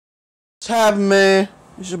What's happening, man?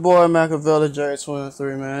 It's your boy Machiavelli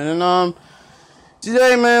J23, man. And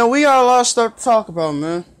today, man, we got a lot of stuff to talk about,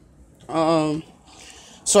 man.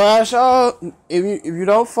 So as y'all, if you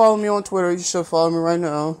don't follow me on Twitter, you should follow me right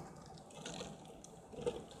now.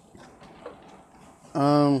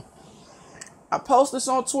 I post this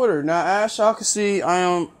on Twitter. Now, as y'all can see, I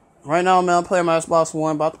am right now, man. I'm playing my Xbox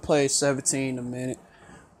One, about to play 17 in a minute.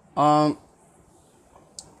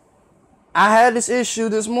 I had this issue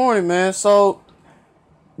this morning, man. So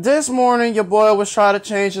this morning, your boy was trying to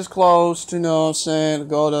change his clothes to, you know what I'm saying, to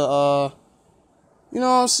go to, you know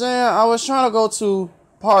what I'm saying? I was trying to go to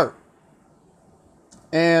park.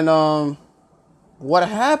 And, what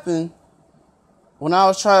happened when I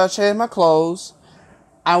was trying to change my clothes,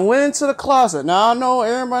 I went into the closet. Now, I know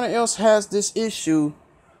everybody else has this issue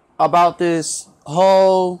about this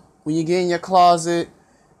whole, when you get in your closet,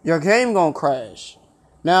 your game gonna crash.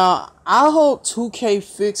 Now, I hope 2K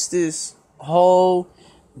fix this whole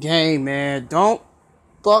game, man. Don't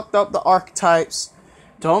fuck up the archetypes.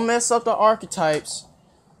 Don't mess up the archetypes.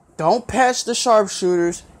 Don't patch the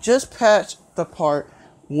sharpshooters. Just patch the part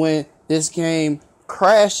when this game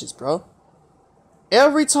crashes, bro.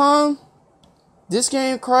 Every time this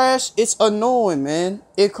game crashed, it's annoying, man.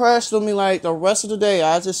 It crashed on me like the rest of the day.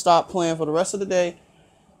 I just stopped playing for the rest of the day.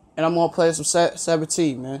 And I'm gonna play some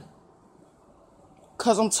 17, man.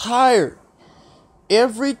 Cause I'm tired.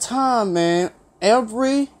 Every time, man.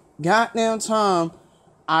 Every goddamn time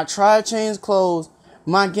I try to change clothes,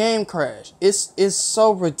 my game crash. It's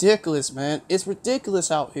so ridiculous, man. It's ridiculous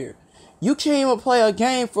out here. You can't even play a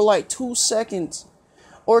game for like 2 seconds.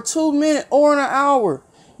 Or 2 minutes or an hour.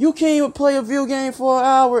 You can't even play a video game for an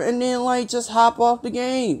hour and then like just hop off the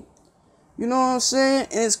game. You know what I'm saying?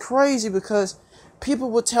 And it's crazy because people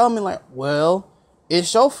would tell me like, well,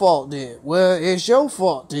 it's your fault then. Well, it's your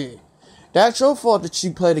fault then. That's your fault that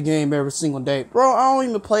you play the game every single day. Bro, I don't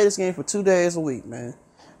even play this game for 2 days a week, man.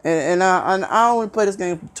 And I only play this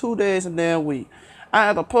game for 2 days a damn week. I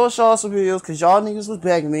had to post y'all some videos because y'all niggas was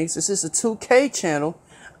begging me. Since it's a 2K channel,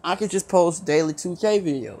 I could just post daily 2K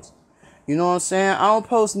videos. You know what I'm saying? I don't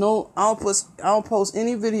post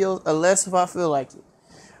any videos unless if I feel like it.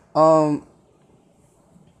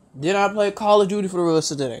 Then I play Call of Duty for the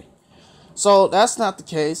rest of the day. So that's not the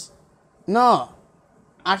case. Nah.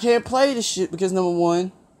 I can't play this shit because number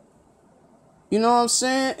one, you know what I'm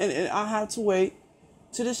saying? And I have to wait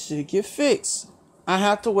till this shit get fixed. I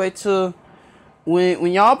have to wait till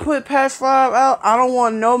when y'all put patch 5 out, I don't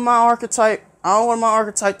want my archetype. I don't want my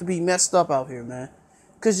archetype to be messed up out here, man.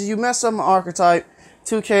 Cause if you mess up my archetype,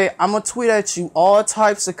 2K, I'm gonna tweet at you all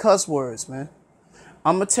types of cuss words, man.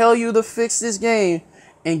 I'm gonna tell you to fix this game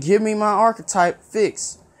and give me my archetype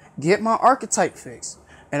fixed. Get my archetype fixed.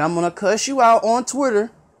 And I'm gonna cuss you out on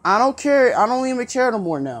Twitter. I don't care. I don't even care no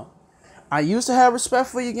more now. I used to have respect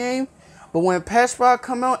for your game, but when patch 5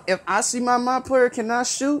 come out, if I see my player cannot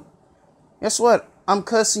shoot, guess what? I'm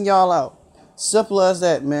cussing y'all out. Simple as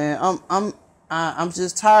that, man. I'm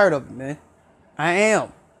just tired of it, man. I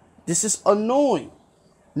am. This is annoying.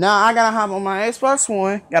 Now I gotta hop on my Xbox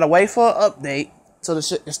One. Gotta wait for an update till the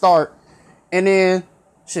shit can start, and then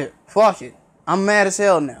shit. Fuck it. I'm mad as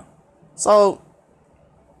hell now. So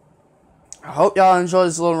I hope y'all enjoy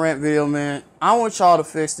this little rant video, man. I want y'all to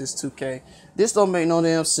fix this 2K. This don't make no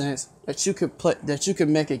damn sense that you could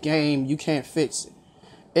make a game you can't fix it.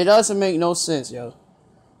 It doesn't make no sense, yo.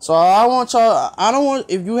 So I want y'all. I don't want.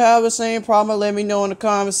 If you have the same problem, let me know in the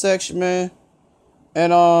comment section, man.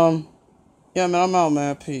 And yeah, man, I'm out,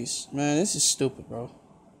 man. Peace, man. This is stupid, bro.